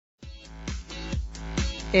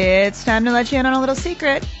It's time to let you in on a little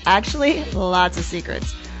secret. Actually, lots of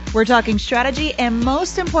secrets. We're talking strategy and,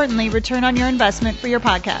 most importantly, return on your investment for your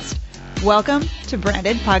podcast. Welcome to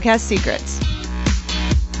Branded Podcast Secrets.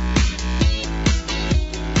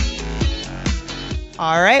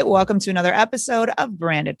 All right, welcome to another episode of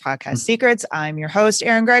Branded Podcast Secrets. I'm your host,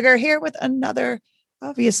 Erin Greger, here with another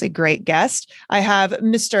obviously great guest. I have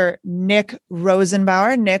Mr. Nick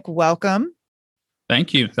Rosenbauer. Nick, welcome.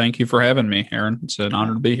 Thank you. Thank you for having me, Erin. It's an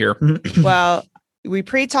honor to be here. Well, we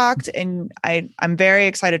pre-talked and I'm very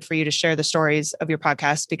excited for you to share the stories of your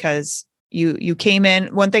podcast because you came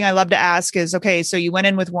in. One thing I love to ask is, okay, so you went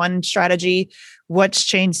in with one strategy. What's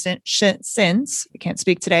changed since? I can't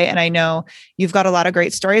speak today. And I know you've got a lot of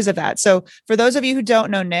great stories of that. So for those of you who don't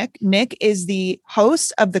know Nick is the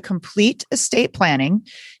host of The Complete Estate Planning.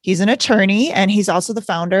 He's an attorney and he's also the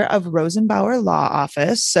founder of Rosenbauer Law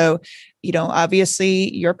Office. So, you know,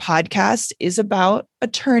 obviously your podcast is about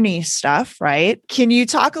attorney stuff, right? Can you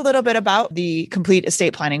talk a little bit about the Complete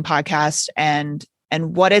Estate Planning podcast and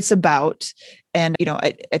what it's about? And, you know,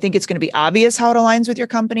 I think it's going to be obvious how it aligns with your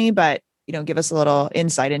company, but, you know, give us a little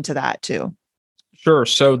insight into that too. Sure.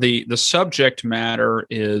 So the subject matter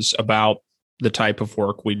is about the type of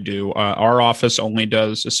work we do. Our office only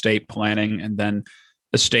does estate planning and then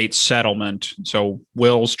estate settlement. So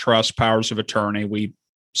wills, trusts, powers of attorney. We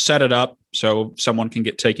set it up so someone can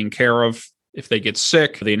get taken care of if they get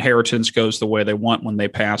sick. The inheritance goes the way they want when they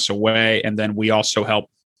pass away. And then we also help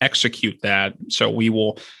execute that. So we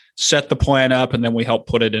will set the plan up and then we help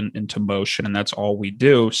put it into motion. And that's all we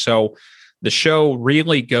do. So the show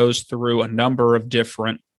really goes through a number of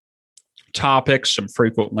different topics, some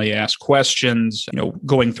frequently asked questions, you know,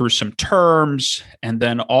 going through some terms. And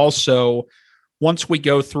then also, once we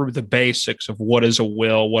go through the basics of what is a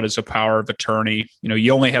will, what is a power of attorney, you know,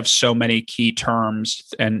 you only have so many key terms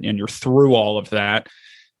and you're through all of that.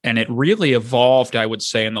 And it really evolved, I would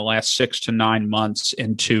say, in the last 6 to 9 months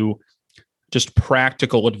into just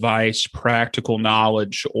practical advice, practical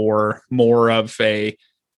knowledge, or more of a,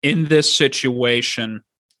 in this situation,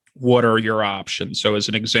 what are your options? So as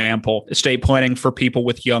an example, estate planning for people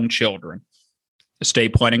with young children,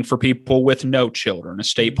 estate planning for people with no children,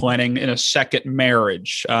 estate planning in a second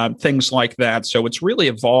marriage, things like that. So it's really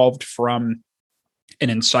evolved from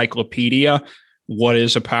an encyclopedia, what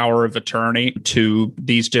is a power of attorney, to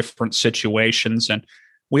these different situations. And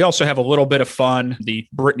we also have a little bit of fun. The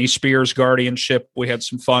Britney Spears guardianship, we had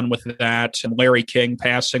some fun with that. And Larry King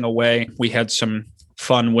passing away, we had some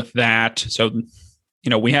fun with that. So, you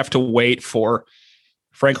know, we have to wait for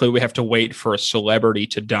a celebrity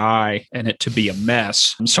to die and it to be a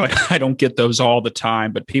mess. And so I don't get those all the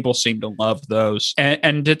time, but people seem to love those.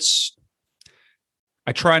 And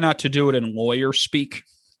I try not to do it in lawyer speak,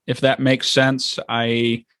 if that makes sense.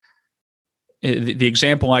 The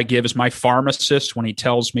example I give is my pharmacist. When he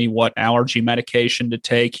tells me what allergy medication to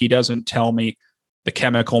take, he doesn't tell me the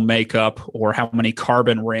chemical makeup or how many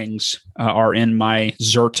carbon rings are in my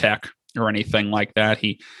Zyrtec or anything like that.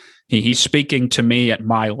 He's speaking to me at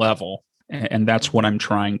my level, and that's what I'm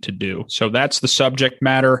trying to do. So that's the subject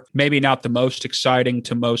matter. Maybe not the most exciting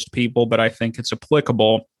to most people, but I think it's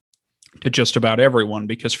applicable to just about everyone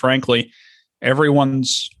because, frankly,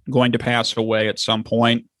 everyone's going to pass away at some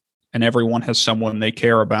point, and everyone has someone they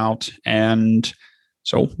care about. And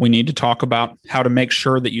so we need to talk about how to make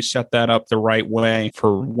sure that you set that up the right way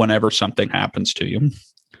for whenever something happens to you.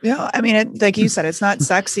 Yeah, I mean, like you said, it's not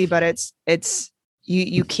sexy, but it's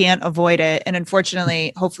you can't avoid it. And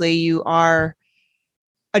unfortunately, hopefully you are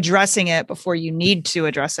addressing it before you need to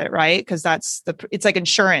address it, right? Because it's like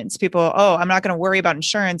insurance. People, I'm not going to worry about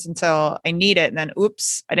insurance until I need it. And then,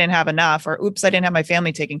 oops, I didn't have enough, or oops, I didn't have my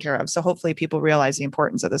family taken care of. So hopefully people realize the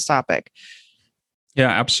importance of this topic. Yeah,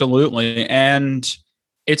 absolutely. And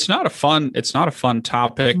it's not a fun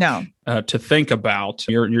topic to think about.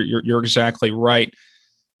 You're exactly right.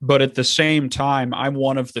 But at the same time, I'm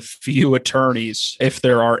one of the few attorneys, if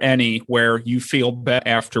there are any, where you feel better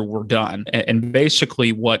after we're done. And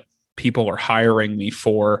basically what people are hiring me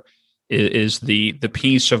for is the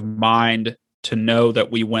peace of mind to know that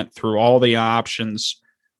we went through all the options.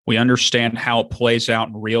 We understand how it plays out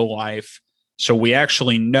in real life. So we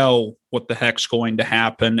actually know what the heck's going to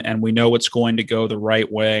happen, and we know it's going to go the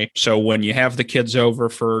right way. So when you have the kids over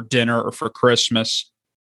for dinner or for Christmas,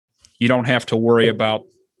 you don't have to worry about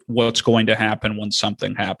what's going to happen when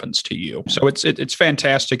something happens to you. So it's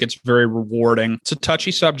fantastic. It's very rewarding. It's a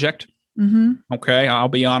touchy subject. Mm-hmm. Okay. I'll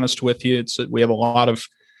be honest with you. We have a lot of,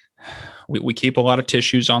 we keep a lot of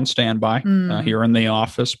tissues on standby here in the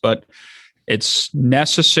office, but it's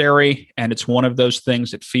necessary. And it's one of those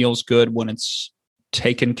things that feels good when it's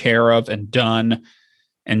taken care of and done.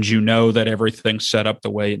 and you know that everything's set up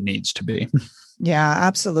the way it needs to be. Yeah,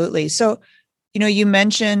 absolutely. So, you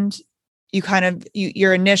mentioned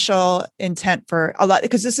your initial intent for a lot,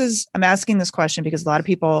 because I'm asking this question because a lot of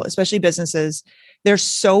people, especially businesses, they're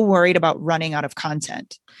so worried about running out of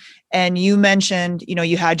content. And you mentioned,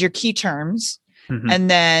 you had your key terms, and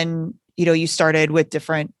then, you started with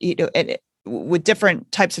different, with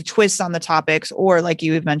different types of twists on the topics, or like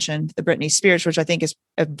you had mentioned, the Britney Spears, which I think is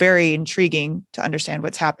very intriguing to understand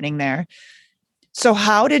what's happening there. So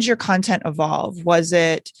how did your content evolve? Was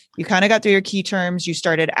it, you kind of got through your key terms, you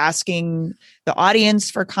started asking the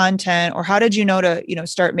audience for content, or how did you know to,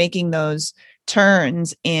 start making those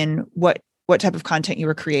turns in what type of content you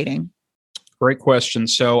were creating? Great question.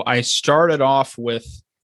 So I started off with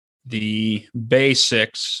the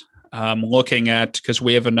basics, looking at, because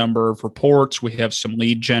we have a number of reports, we have some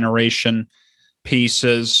lead generation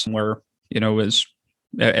pieces where,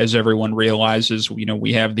 as everyone realizes,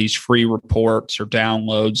 we have these free reports or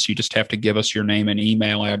downloads. You just have to give us your name and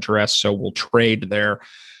email address, so we'll trade there.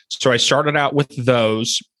 So I started out with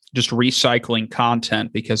those, just recycling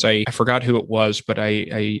content, because I forgot who it was, but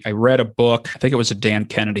I read a book. I think it was a Dan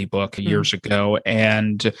Kennedy book years ago,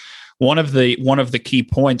 and one of the key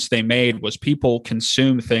points they made was people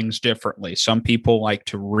consume things differently. Some people like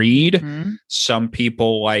to read, some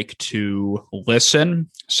people like to listen,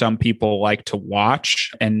 some people like to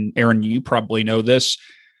watch. And Aaron, you probably know this.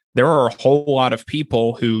 There are a whole lot of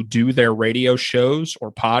people who do their radio shows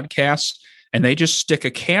or podcasts, and they just stick a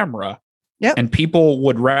camera. Yep. And people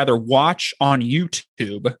would rather watch on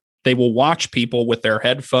YouTube. They will watch people with their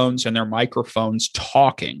headphones and their microphones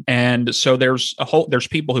talking. And so there's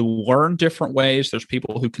people who learn different ways. There's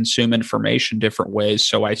people who consume information different ways.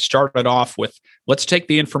 So I started off with, let's take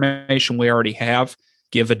the information we already have,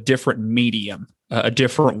 give a different medium, a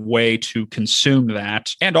different way to consume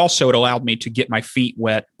that. And also it allowed me to get my feet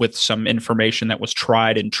wet with some information that was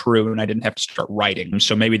tried and true, and I didn't have to start writing.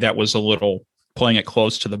 So maybe that was a little playing it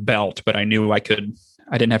close to the belt, but I knew I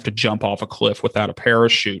didn't have to jump off a cliff without a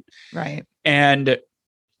parachute. Right. And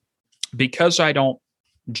because I don't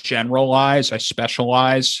generalize, I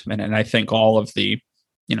specialize. And I think all of the,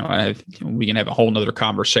 we can have a whole nother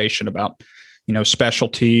conversation about,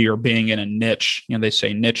 specialty or being in a niche. They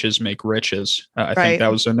say niches make riches. I think that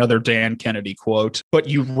was another Dan Kennedy quote. But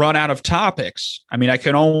you run out of topics. I mean, I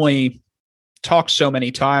can only talk so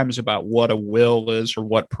many times about what a will is or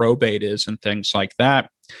what probate is and things like that.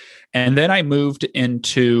 And then I moved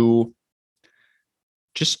into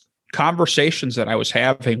just conversations that I was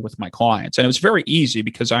having with my clients. And it was very easy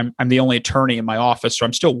because I'm the only attorney in my office. So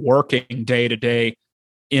I'm still working day to day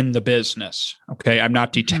in the business. Okay. I'm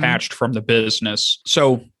not detached from the business.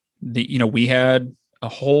 So we had a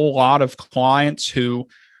whole lot of clients who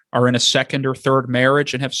are in a second or third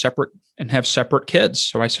marriage and have separate kids.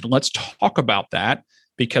 So I said, let's talk about that,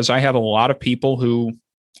 because I have a lot of people who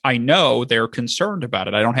I know they're concerned about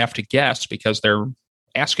it. I don't have to guess because they're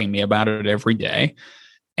asking me about it every day.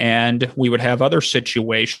 And we would have other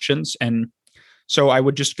situations. And so I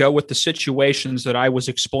would just go with the situations that I was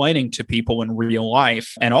explaining to people in real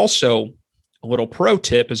life. And also a little pro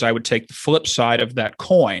tip is I would take the flip side of that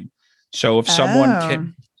coin. So if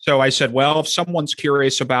I said, well, if someone's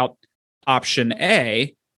curious about option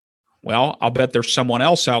A, well, I'll bet there's someone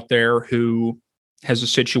else out there who has a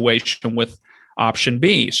situation with option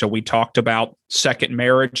B. So we talked about second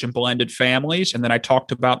marriage and blended families. And then I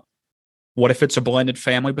talked about what if it's a blended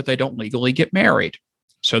family, but they don't legally get married.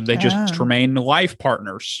 So they just remain life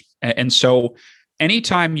partners. And so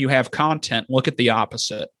anytime you have content, look at the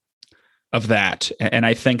opposite of that. And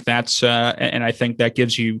I think that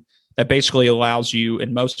gives you, that basically allows you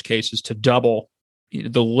in most cases to double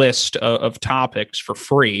the list of topics for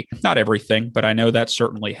free. Not everything, but I know that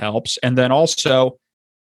certainly helps. And then also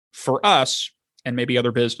for us, and maybe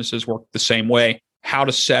other businesses work the same way, how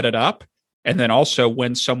to set it up. And then also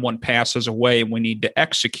when someone passes away and we need to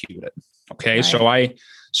execute it. Okay. Right.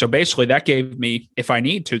 So basically that gave me, if I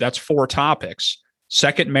need to, that's 4 topics.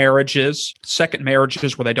 Second marriages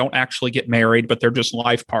where they don't actually get married, but they're just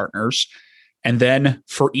life partners. And then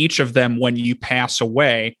for each of them, when you pass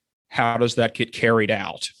away, how does that get carried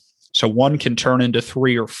out? So one can turn into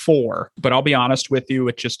 3 or 4, but I'll be honest with you,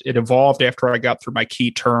 it evolved after I got through my key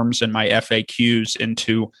terms and my FAQs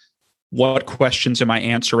into what questions am I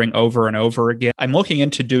answering over and over again. I'm looking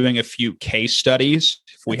into doing a few case studies.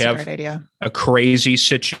 If we have a crazy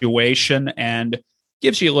situation, and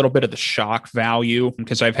gives you a little bit of the shock value,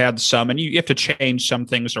 because I've had some, and you have to change some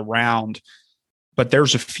things around, but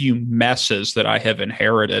there's a few messes that I have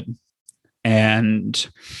inherited. And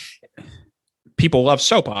people love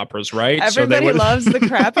soap operas, right? Everybody loves the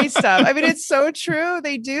crappy stuff. I mean, it's so true.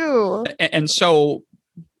 They do. And so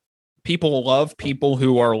people love people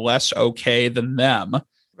who are less okay than them.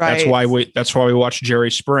 Right. That's why we watch Jerry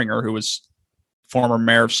Springer, who was former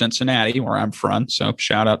mayor of Cincinnati, where I'm from. So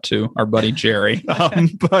shout out to our buddy Jerry.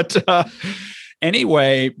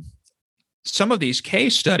 Anyway, some of these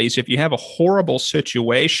case studies, if you have a horrible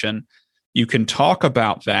situation, you can talk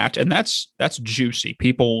about that, and that's juicy.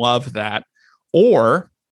 People love that. Or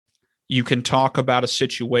you can talk about a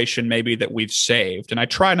situation maybe that we've saved. And I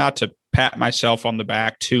try not to pat myself on the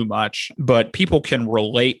back too much, but people can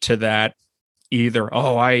relate to that. Either,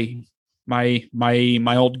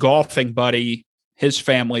 my old golfing buddy, his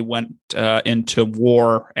family went into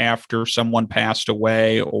war after someone passed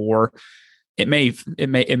away, or it may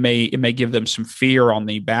give them some fear on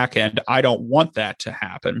the back end. I don't want that to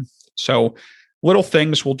happen. So little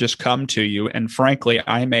things will just come to you. And frankly,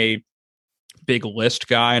 I'm a big list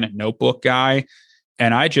guy and a notebook guy,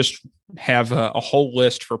 and I just have a whole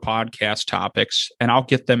list for podcast topics, and I'll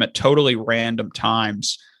get them at totally random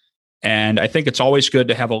times. And I think it's always good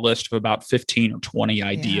to have a list of about 15 or 20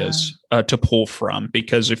 ideas to pull from,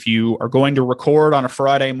 because if you are going to record on a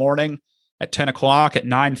Friday morning at 10 o'clock, at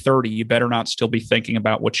 9:30, you better not still be thinking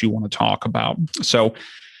about what you want to talk about. So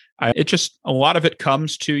a lot of it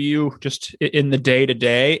comes to you just in the day to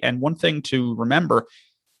day. And one thing to remember,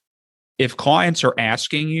 if clients are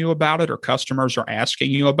asking you about it or customers are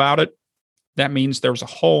asking you about it, that means there's a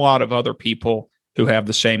whole lot of other people who have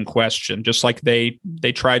the same question. Just like the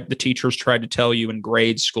teachers tried to tell you in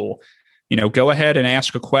grade school, go ahead and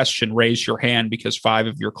ask a question, raise your hand, because 5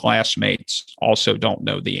 of your classmates also don't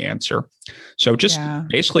know the answer. So just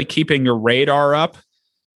basically keeping your radar up,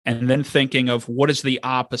 and then thinking of what is the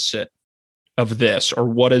opposite of this, or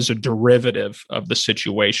what is a derivative of the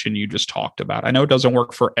situation you just talked about. I know it doesn't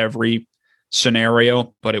work for every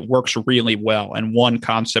scenario, but it works really well. And one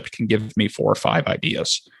concept can give me 4 or 5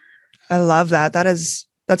 ideas. I love that.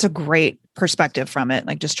 That's a great perspective from it,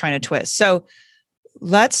 like just trying to twist. So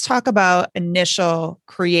let's talk about initial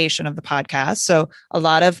creation of the podcast. So a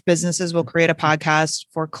lot of businesses will create a podcast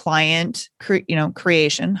for client,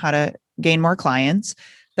 creation, how to gain more clients.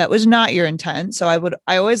 That was not your intent. So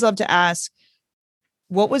I always love to ask,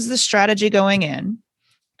 what was the strategy going in?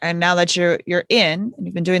 And now that you're in and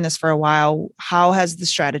you've been doing this for a while, how has the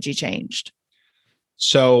strategy changed?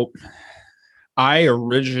 So I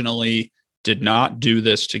originally did not do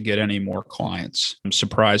this to get any more clients,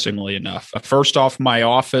 surprisingly enough. First off, my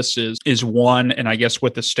office is one, and I guess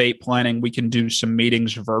with estate planning, we can do some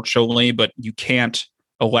meetings virtually, but you can't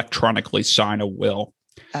electronically sign a will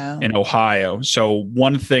in Ohio. So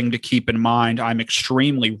one thing to keep in mind, I'm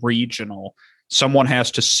extremely regional. Someone has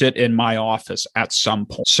to sit in my office at some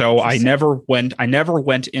point. So I never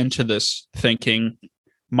went into this thinking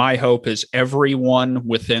my hope is everyone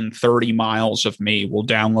within 30 miles of me will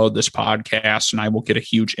download this podcast and I will get a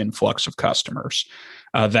huge influx of customers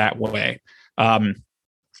that way.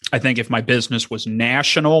 I think if my business was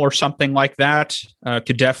national or something like that,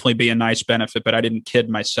 could definitely be a nice benefit, but I didn't kid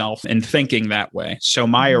myself in thinking that way. So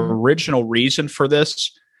my original reason for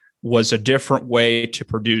this was a different way to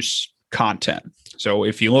produce content. So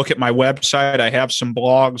if you look at my website, I have some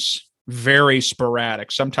blogs, very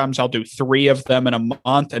sporadic. Sometimes I'll do 3 of them in a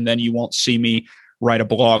month, and then you won't see me write a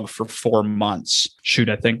blog for 4 months. Shoot,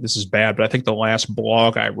 I think this is bad, but I think the last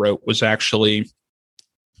blog I wrote was actually,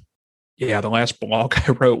 the last blog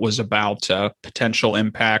I wrote was about potential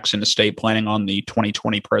impacts in estate planning on the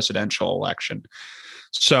 2020 presidential election.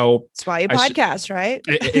 So that's why you podcast, right?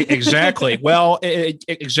 Exactly. Well,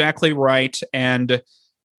 exactly right. And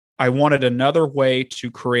I wanted another way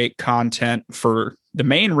to create content. For the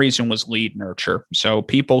main reason was lead nurture. So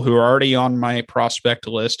people who are already on my prospect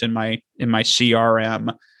list in my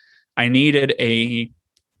CRM, I needed a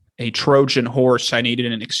Trojan horse. I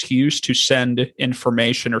needed an excuse to send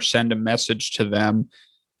information or send a message to them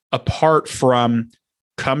apart from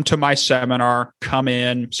come to my seminar, come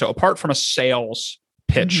in. So apart from a sales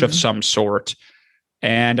pitch of some sort.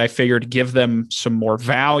 And I figured give them some more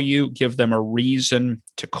value, give them a reason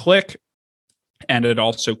to click. And it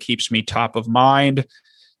also keeps me top of mind.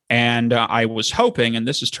 And I was hoping, and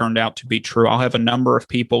this has turned out to be true, I'll have a number of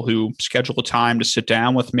people who schedule a time to sit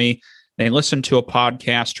down with me. They listen to a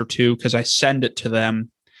podcast or two because I send it to them.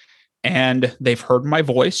 And they've heard my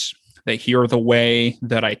voice. They hear the way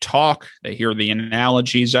that I talk. They hear the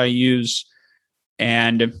analogies I use.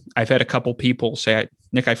 And I've had a couple people say,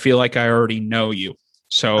 Nick, I feel like I already know you.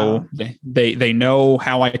 So they know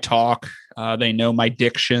how I talk. They know my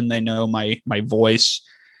diction. They know my voice.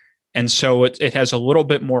 And so it has a little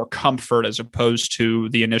bit more comfort as opposed to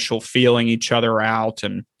the initial feeling each other out.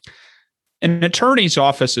 And an attorney's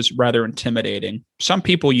office is rather intimidating. Some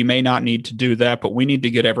people, you may not need to do that, but we need to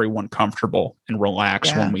get everyone comfortable and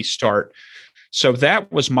relax when we start. So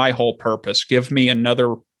that was my whole purpose. Give me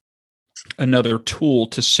another tool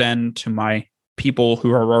to send to my people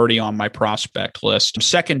who are already on my prospect list.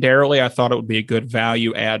 Secondarily, I thought it would be a good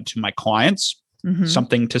value add to my clients,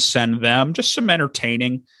 something to send them, just some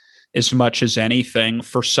entertaining as much as anything.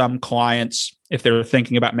 For some clients, if they're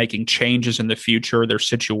thinking about making changes in the future, their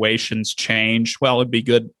situations change. Well, it'd be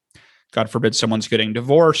good. God forbid someone's getting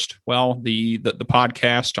divorced. Well, the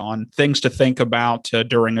podcast on things to think about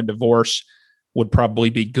during a divorce would probably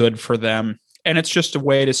be good for them. And it's just a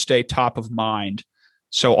way to stay top of mind.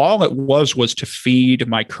 So all it was to feed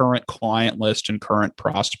my current client list and current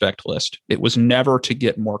prospect list. It was never to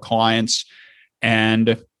get more clients.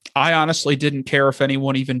 And I honestly didn't care if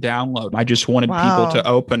anyone even downloaded. I just wanted people to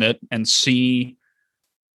open it and see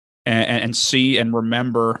and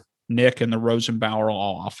remember Nick in the Rosenbauer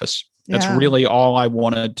Law Office. That's really all I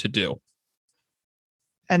wanted to do.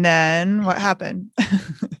 And then what happened?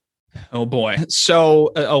 Oh boy.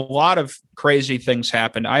 So a lot of crazy things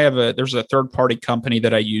happened. There's a third-party company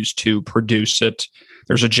that I use to produce it.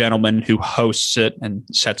 There's a gentleman who hosts it and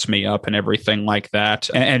sets me up and everything like that.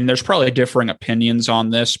 And there's probably differing opinions on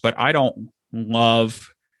this, but I don't love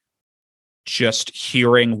just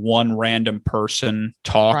hearing one random person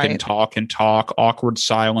talk and talk and talk, awkward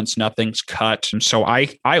silence, nothing's cut. And so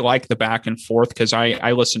I like the back and forth because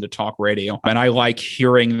I listen to talk radio and I like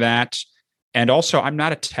hearing that. And also, I'm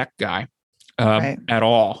not a tech guy at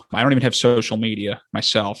all. I don't even have social media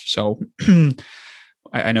myself. So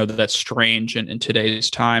I know that that's strange in today's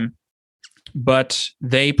time, but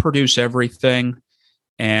they produce everything.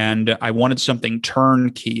 And I wanted something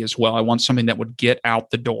turnkey as well. I want something that would get out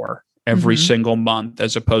the door every single month,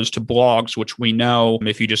 as opposed to blogs, which we know,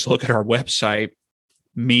 if you just look at our website,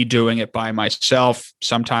 me doing it by myself,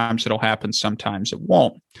 sometimes it'll happen, sometimes it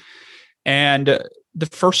won't. And the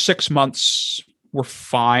first 6 months were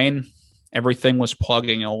fine. Everything was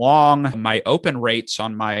plugging along. My open rates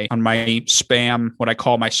on my spam, what I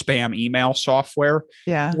call my spam email software,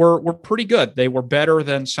 were pretty good. They were better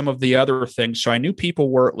than some of the other things. So I knew people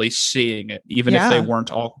were at least seeing it, even if they weren't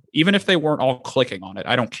all clicking on it.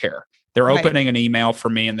 I don't care. They're opening an email for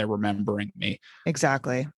me and they're remembering me.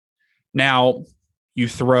 Exactly. Now you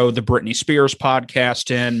throw the Britney Spears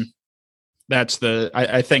podcast in. That's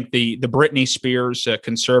I think the Britney Spears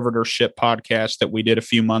conservatorship podcast that we did a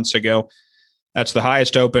few months ago. That's the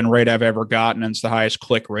highest open rate I've ever gotten, and it's the highest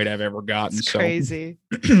click rate I've ever gotten. It's crazy.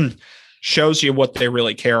 Shows you what they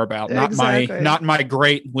really care about. Not my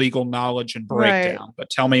great legal knowledge and breakdown, but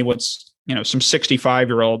tell me what's, some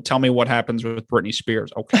 65-year-old, tell me what happens with Britney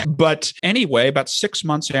Spears. Okay. But anyway, about 6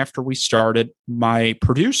 months after we started, my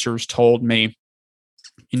producers told me,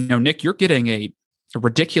 Nick, you're getting a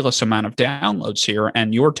ridiculous amount of downloads here,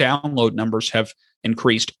 and your download numbers have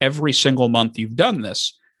increased every single month you've done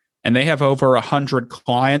this. And they have over 100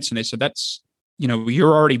 clients. And they said, that's,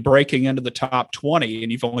 you're already breaking into the top 20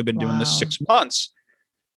 and you've only been doing this 6 months.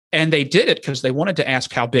 And they did it because they wanted to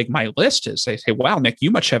ask how big my list is. They say, wow, Nick,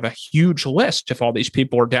 you must have a huge list if all these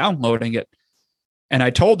people are downloading it. And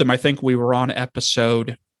I told them, I think we were on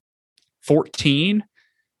episode 14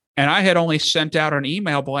 and I had only sent out an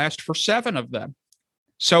email blast for 7 of them.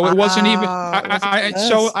 So it wasn't even,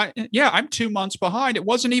 I'm 2 months behind. It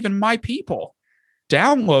wasn't even my people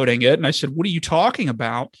downloading it. And I said, what are you talking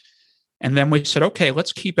about? And then we said, okay,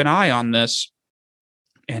 let's keep an eye on this.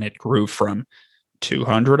 And it grew from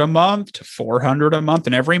 200 a month to 400 a month.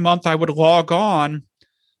 And every month I would log on,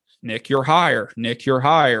 Nick, you're higher, Nick, you're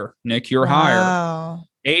higher, Nick, you're higher.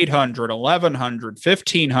 800, 1100,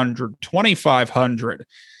 1500, 2500.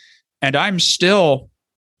 And I'm still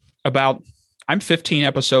I'm 15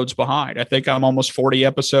 episodes behind. I think I'm almost 40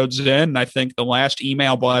 episodes in. And I think the last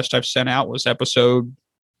email blast I've sent out was episode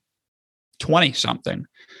 20 something.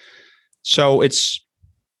 So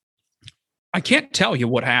I can't tell you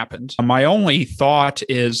what happened. My only thought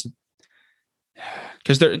is,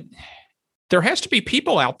 because there has to be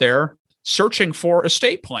people out there searching for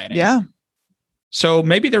estate planning. Yeah. So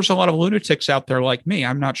maybe there's a lot of lunatics out there like me.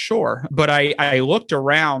 I'm not sure. But I looked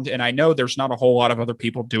around and I know there's not a whole lot of other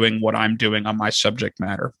people doing what I'm doing on my subject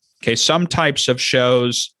matter. Okay. Some types of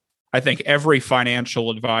shows, I think every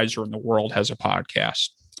financial advisor in the world has a podcast.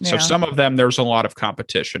 Yeah. So some of them, there's a lot of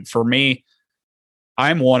competition. For me,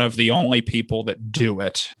 I'm one of the only people that do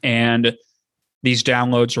it. And these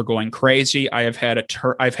downloads are going crazy. I've had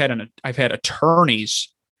attorneys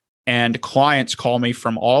And clients call me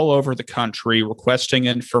from all over the country requesting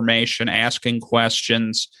information, asking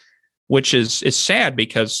questions, which is sad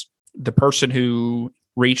because the person who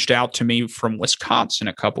reached out to me from Wisconsin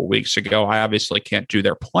a couple weeks ago, I obviously can't do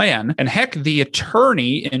their plan. And heck, the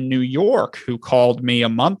attorney in New York who called me a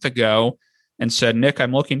month ago and said, Nick,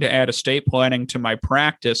 I'm looking to add estate planning to my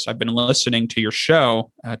practice. I've been listening to your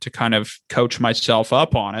show to kind of coach myself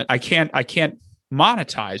up on it. I can't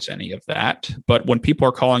monetize any of that. But when people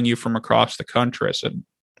are calling you from across the country, I said,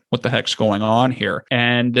 what the heck's going on here?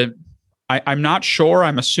 And I'm not sure.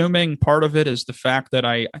 I'm assuming part of it is the fact that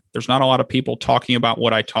there's not a lot of people talking about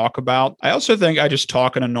what I talk about. I also think I just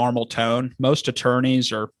talk in a normal tone. Most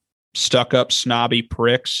attorneys are stuck up, snobby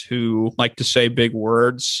pricks who like to say big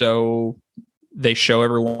words. So they show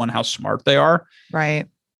everyone how smart they are. Right.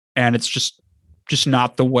 And it's just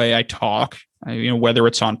not the way I talk, whether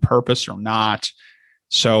it's on purpose or not.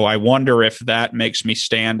 So I wonder if that makes me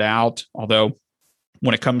stand out. Although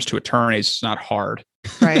when it comes to attorneys, it's not hard.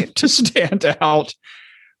 Right. To stand out.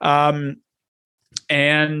 And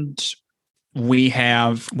we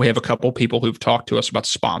have a couple of people who've talked to us about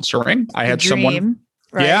sponsoring. I had someone,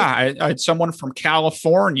 right? Yeah, I had someone from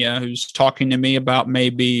California who's talking to me about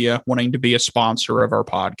maybe wanting to be a sponsor of our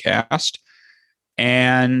podcast.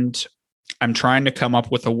 And I'm trying to come up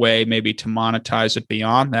with a way maybe to monetize it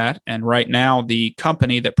beyond that. And right now, the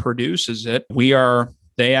company that produces it,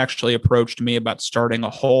 they actually approached me about starting a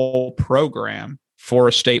whole program for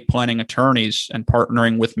estate planning attorneys and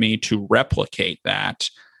partnering with me to replicate that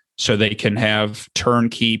so they can have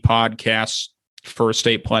turnkey podcasts for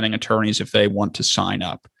estate planning attorneys if they want to sign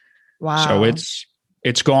up. Wow. So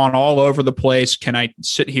it's gone all over the place. Can I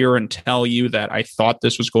sit here and tell you that I thought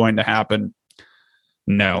this was going to happen?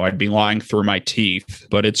 No, I'd be lying through my teeth,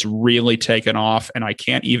 but it's really taken off. And I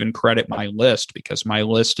can't even credit my list because my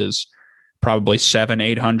list is probably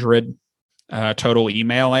 700-800 total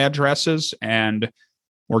email addresses, and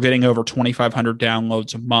we're getting over 2,500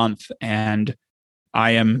 downloads a month, and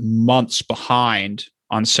I am months behind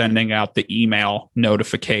on sending out the email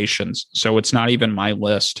notifications. So it's not even my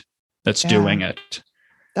list that's doing it.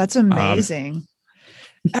 That's amazing.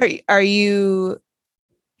 Are you?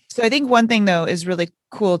 So I think one thing though is really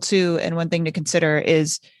cool too, and one thing to consider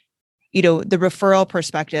is, the referral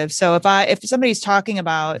perspective. So if somebody's talking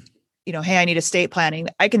about, hey, I need estate planning,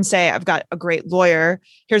 I can say, I've got a great lawyer.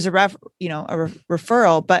 Here's a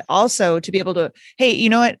referral, but also to be able to, hey, you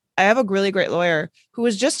know what? I have a really great lawyer who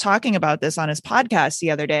was just talking about this on his podcast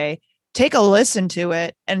the other day. Take a listen to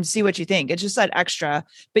it and see what you think. It's just that extra,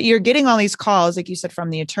 but you're getting all these calls, like you said, from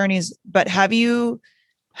the attorneys, but have you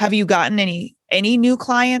gotten any new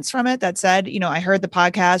clients from it that said, I heard the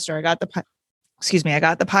podcast, or I got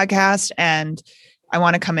the podcast and I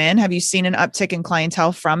want to come in? Have you seen an uptick in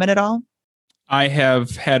clientele from it at all? I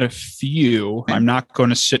have had a few. I'm not going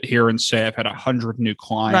to sit here and say I've had 100 new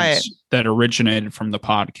clients that originated from the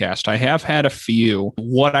podcast. I have had a few.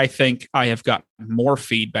 What I think I have gotten more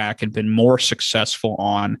feedback and been more successful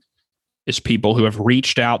on is people who have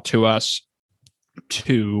reached out to us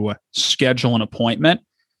to schedule an appointment.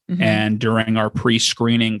 Mm-hmm. And during our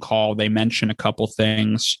pre-screening call, they mention a couple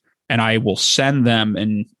things, and I will send them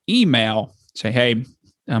an email, say, hey,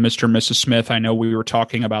 Mr. and Mrs. Smith, I know we were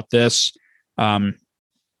talking about this.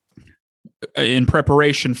 In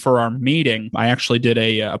preparation for our meeting, I actually did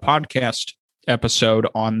a podcast episode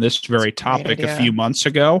on this very topic a few months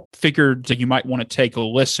ago. Figured that you might want to take a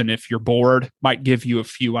listen if you're bored, might give you a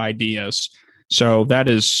few ideas. So that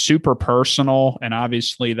is super personal, and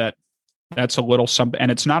obviously that's a little something,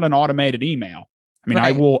 and it's not an automated email. I mean,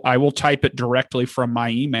 I will type it directly from my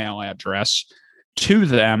email address to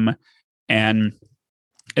them, and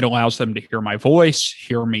it allows them to hear my voice,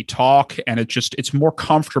 hear me talk, and it's more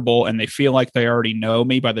comfortable, and they feel like they already know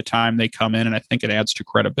me by the time they come in, and I think it adds to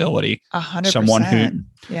credibility. 100%. Someone who,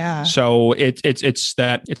 yeah. So it's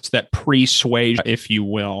that pre-suasion, if you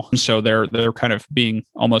will. So they're kind of being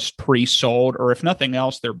almost pre-sold, or if nothing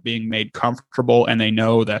else, they're being made comfortable, and they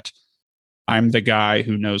know that I'm the guy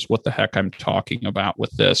who knows what the heck I'm talking about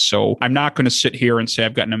with this. So I'm not going to sit here and say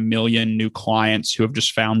I've gotten 1 million new clients who have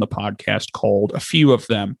just found the podcast cold, a few of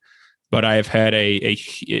them, but I have had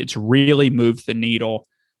it's really moved the needle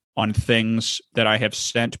on things that I have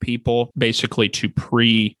sent people basically to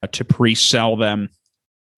pre-sell them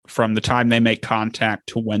from the time they make contact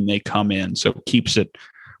to when they come in. So it keeps it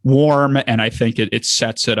warm, and I think it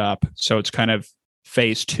sets it up. So it's kind of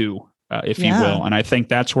phase 2. If you will. And I think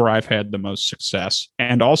that's where I've had the most success.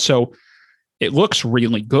 And also, it looks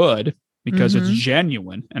really good because it's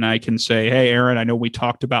genuine. And I can say, hey, Aaron, I know we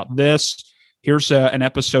talked about this. Here's an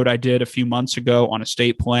episode I did a few months ago on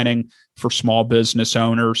estate planning for small business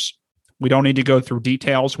owners. We don't need to go through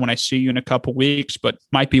details when I see you in a couple weeks, but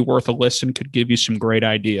might be worth a listen, could give you some great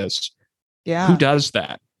ideas. Yeah. Who does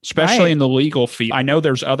that? Especially in the legal field. I know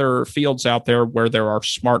there's other fields out there where there are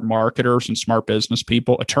smart marketers and smart business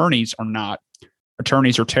people. Attorneys are not.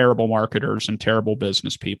 Attorneys are terrible marketers and terrible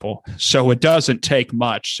business people. So it doesn't take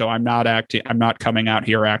much. So I'm not coming out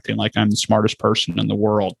here acting like I'm the smartest person in the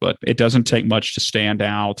world, but it doesn't take much to stand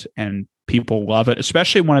out, and people love it,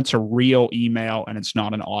 especially when it's a real email and it's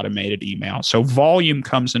not an automated email. So volume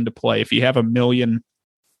comes into play. If you have 1 million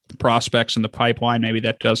prospects in the pipeline, maybe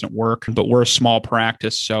that doesn't work, but we're a small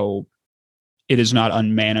practice, so it is not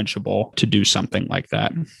unmanageable to do something like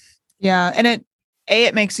that. Yeah. And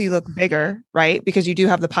it makes you look bigger, right? Because you do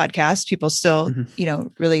have the podcast. People still,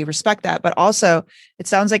 really respect that. But also it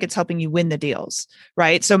sounds like it's helping you win the deals,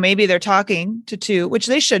 right? So maybe they're talking to two, which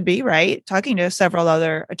they should be, right? Talking to several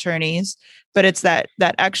other attorneys, but it's that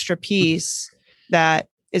extra piece that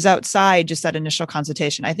is outside just that initial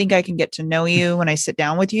consultation. I think I can get to know you when I sit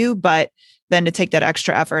down with you, but then to take that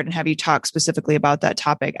extra effort and have you talk specifically about that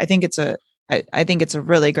topic, I think it's a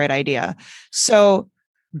really great idea. So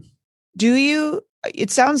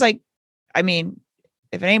it sounds like, I mean,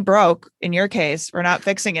 if it ain't broke, in your case, we're not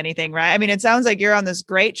fixing anything, right? I mean, it sounds like you're on this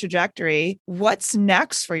great trajectory. What's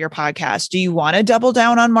next for your podcast? Do you want to double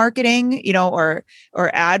down on marketing, or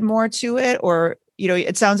add more to it? Or,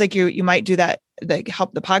 it sounds like you might do that,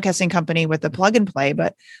 help the podcasting company with the plug and play,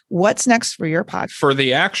 but what's next for your podcast? For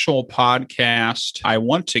the actual podcast, I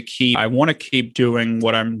want to keep doing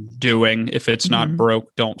what I'm doing. If it's not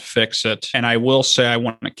broke, don't fix it. And I will say I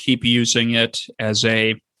want to keep using it as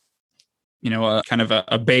a kind of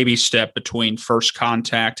a baby step between first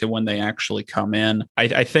contact and when they actually come in.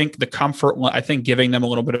 I think giving them a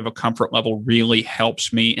little bit of a comfort level really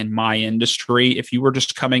helps me in my industry. If you were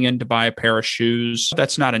just coming in to buy a pair of shoes,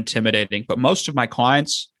 that's not intimidating. But most of my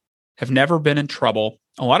clients have never been in trouble.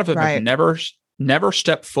 A lot of them have never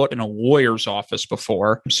stepped foot in a lawyer's office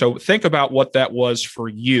before. So think about what that was for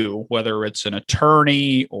you, whether it's an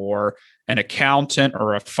attorney or an accountant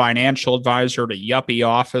or a financial advisor at a yuppie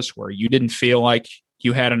office where you didn't feel like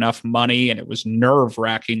you had enough money and it was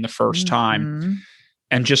nerve-wracking the first time.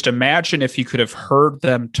 And just imagine if you could have heard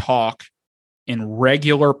them talk in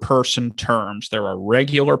regular person terms. They're a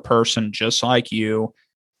regular person just like you.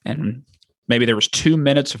 And maybe there was 2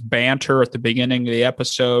 minutes of banter at the beginning of the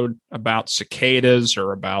episode about cicadas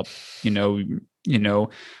or about,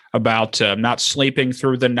 about not sleeping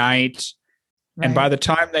through the night. Right. And by the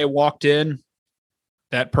time they walked in,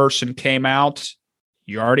 that person came out.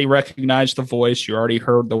 You already recognized the voice. You already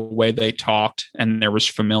heard the way they talked, and there was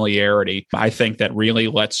familiarity. I think that really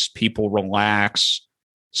lets people relax.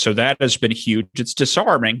 So that has been huge. It's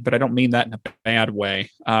disarming, but I don't mean that in a bad way.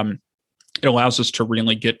 It allows us to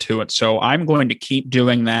really get to it. So I'm going to keep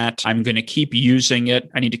doing that. I'm going to keep using it.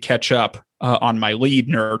 I need to catch up on my lead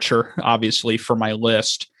nurture, obviously, for my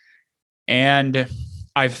list. And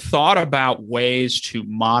I've thought about ways to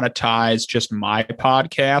monetize just my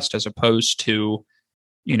podcast as opposed to,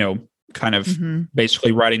 kind of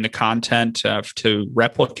basically writing the content to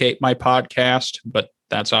replicate my podcast. But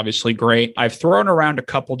that's obviously great. I've thrown around a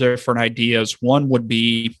couple different ideas. One would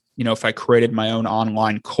be, if I created my own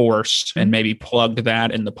online course and maybe plugged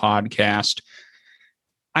that in the podcast.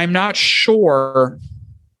 I'm not sure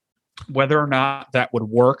whether or not that would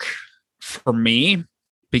work for me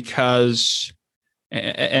because,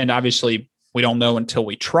 and obviously we don't know until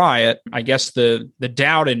we try it. I guess the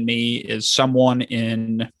doubt in me is someone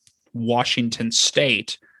in Washington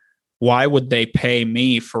State. Why would they pay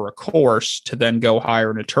me for a course to then go hire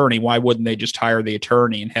an attorney? Why wouldn't they just hire the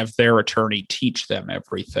attorney and have their attorney teach them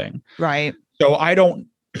everything? Right. So I don't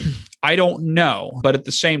know. But at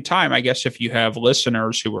the same time, I guess if you have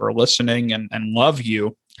listeners who are listening and love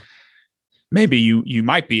you, maybe you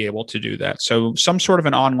might be able to do that. So some sort of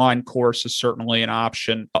an online course is certainly an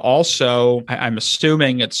option. Also, I'm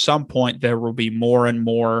assuming at some point there will be more and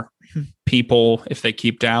more people, if they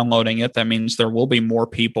keep downloading it. That means there will be more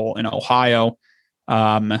people in Ohio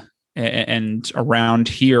and around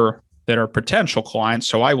here that are potential clients.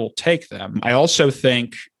 So I will take them. I also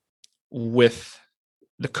think with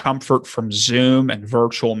the comfort from Zoom and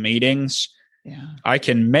virtual meetings, I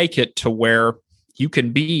can make it to where you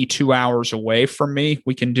can be 2 hours away from me.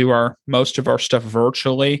 We can do most of our stuff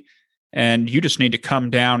virtually. And you just need to come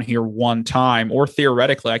down here one time, or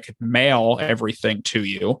theoretically, I could mail everything to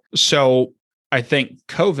you. So I think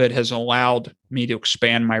COVID has allowed me to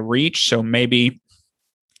expand my reach. So maybe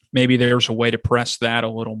there's a way to press that a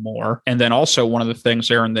little more. And then also one of the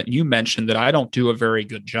things, Aaron, that you mentioned that I don't do a very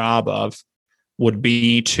good job of would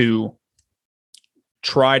be to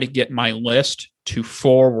try to get my list to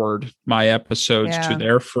forward my episodes Yeah. to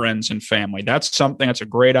their friends and family. That's a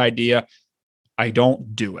great idea. I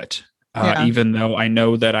don't do it, even though I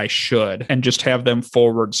know that I should, and just have them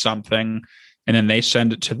forward something, and then they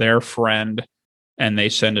send it to their friend, and they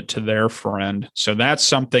send it to their friend. So that's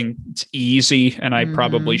something that's easy, and I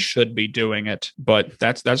probably should be doing it. But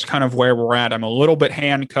that's kind of where we're at. I'm a little bit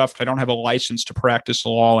handcuffed. I don't have a license to practice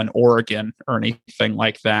law in Oregon or anything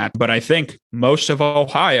like that. But I think most of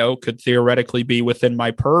Ohio could theoretically be within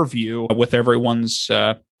my purview with everyone's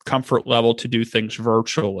comfort level to do things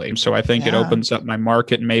virtually. So I think it opens up my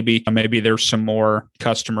market. Maybe there's some more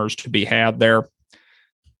customers to be had there.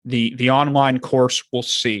 The online course, we'll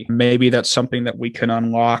see. Maybe that's something that we can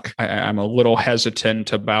unlock. I'm a little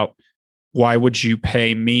hesitant about why would you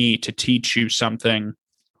pay me to teach you something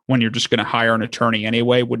when you're just going to hire an attorney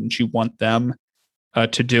anyway? Wouldn't you want them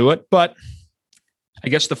to do it? But I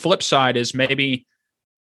guess the flip side is maybe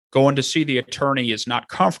going to see the attorney is not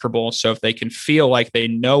comfortable. So if they can feel like they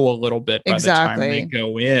know a little bit by the time they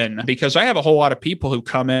go in, because I have a whole lot of people who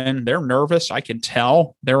come in, they're nervous. I can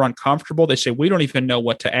tell they're uncomfortable. They say, we don't even know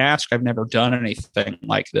what to ask. I've never done anything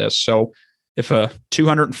like this. So if a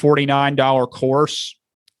 $249 course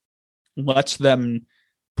puts them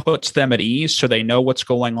at ease so they know what's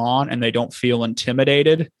going on and they don't feel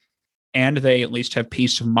intimidated, and they at least have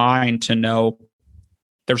peace of mind to know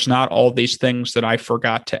there's not all these things that I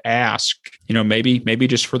forgot to ask, maybe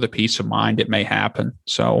just for the peace of mind, it may happen.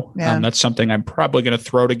 So that's something I'm probably going to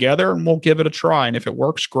throw together, and we'll give it a try. And if it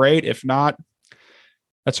works, great. If not,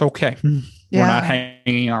 that's okay. We're not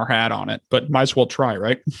hanging our hat on it, but might as well try,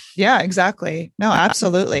 right? Yeah, exactly. No,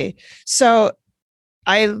 absolutely. So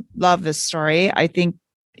I love this story. I think,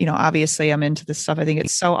 obviously I'm into this stuff. I think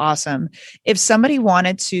it's so awesome. If somebody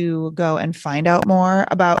wanted to go and find out more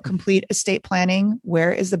about complete estate planning,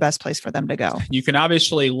 where is the best place for them to go? You can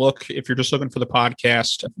obviously look, if you're just looking for the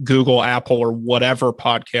podcast, Google, Apple, or whatever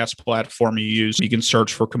podcast platform you use. You can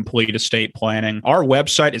search for Complete Estate Planning. Our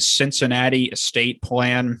website is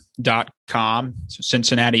CincinnatiEstatePlan.com. So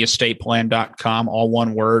CincinnatiEstatePlan.com, all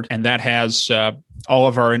one word. And that has all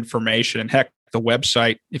of our information. And heck, the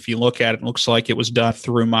website, if you look at it, looks like it was done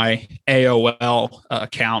through my AOL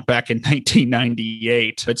account back in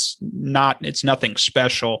 1998. It's nothing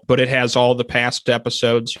special, but it has all the past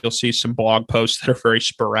episodes. You'll see some blog posts that are very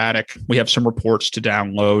sporadic. We have some reports to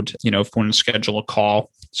download, if you want to schedule a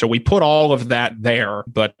call. So we put all of that there.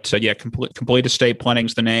 But Complete Estate Planning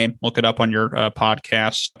is the name. Look it up on your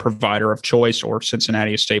podcast provider of choice, or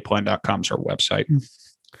CincinnatiEstatePlan.com is our website.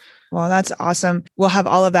 Well, that's awesome. We'll have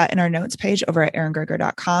all of that in our notes page over at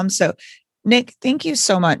AaronGreger.com. So Nick, thank you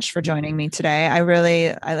so much for joining me today.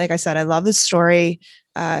 Like I said, I love this story.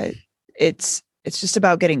 It's just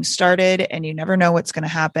about getting started, and you never know what's going to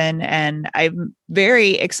happen. And I'm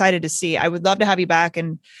very excited to see. I would love to have you back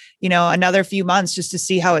in, another few months just to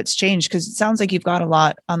see how it's changed, because it sounds like you've got a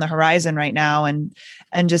lot on the horizon right now, and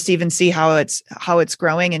just even see how it's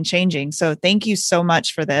growing and changing. So thank you so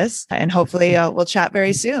much for this, and hopefully we'll chat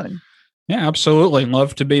very soon. Yeah, absolutely.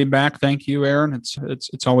 Love to be back. Thank you, Aaron.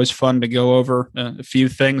 It's always fun to go over a few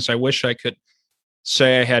things. I wish I could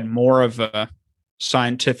say I had more of a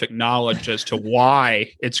scientific knowledge as to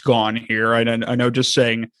why it's gone here. I know just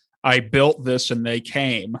saying I built this and they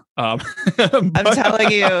came. I'm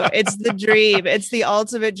telling you, it's the dream. It's the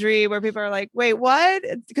ultimate dream where people are like, wait, what?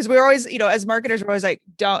 Because we're always, as marketers, we're always like,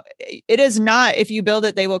 it is not, if you build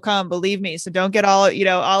it, they will come, believe me. So don't get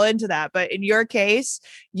all into that. But in your case,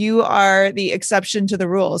 you are the exception to the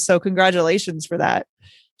rule. So congratulations for that.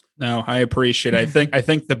 No, I appreciate it. I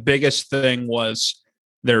think the biggest thing was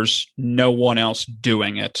there's no one else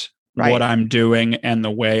doing it. Right. What I'm doing and the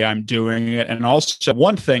way I'm doing it. And also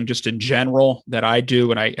one thing just in general that I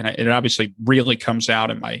do, and it obviously really comes out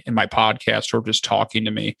in my podcast or just talking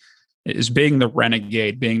to me, is being the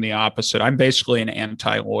renegade, being the opposite. I'm basically an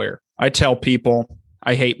anti-lawyer. I tell people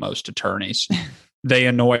I hate most attorneys. They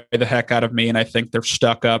annoy the heck out of me, and I think they're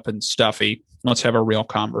stuck up and stuffy. Let's have a real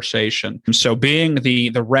conversation. And so being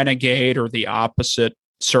the renegade or the opposite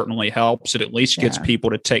certainly helps. It at least gets people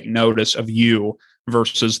to take notice of you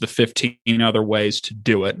versus the 15 other ways to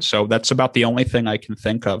do it. So that's about the only thing I can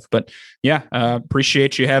think of. But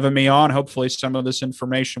appreciate you having me on. Hopefully some of this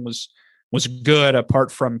information was good,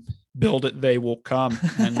 apart from build it, they will come.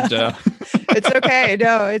 And it's okay.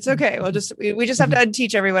 No, it's okay. We just have to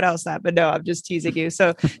unteach everyone else that. But no, I'm just teasing you.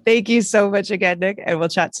 So thank you so much again, Nick, and we'll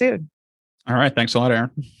chat soon. All right. Thanks a lot,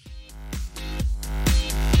 Aaron.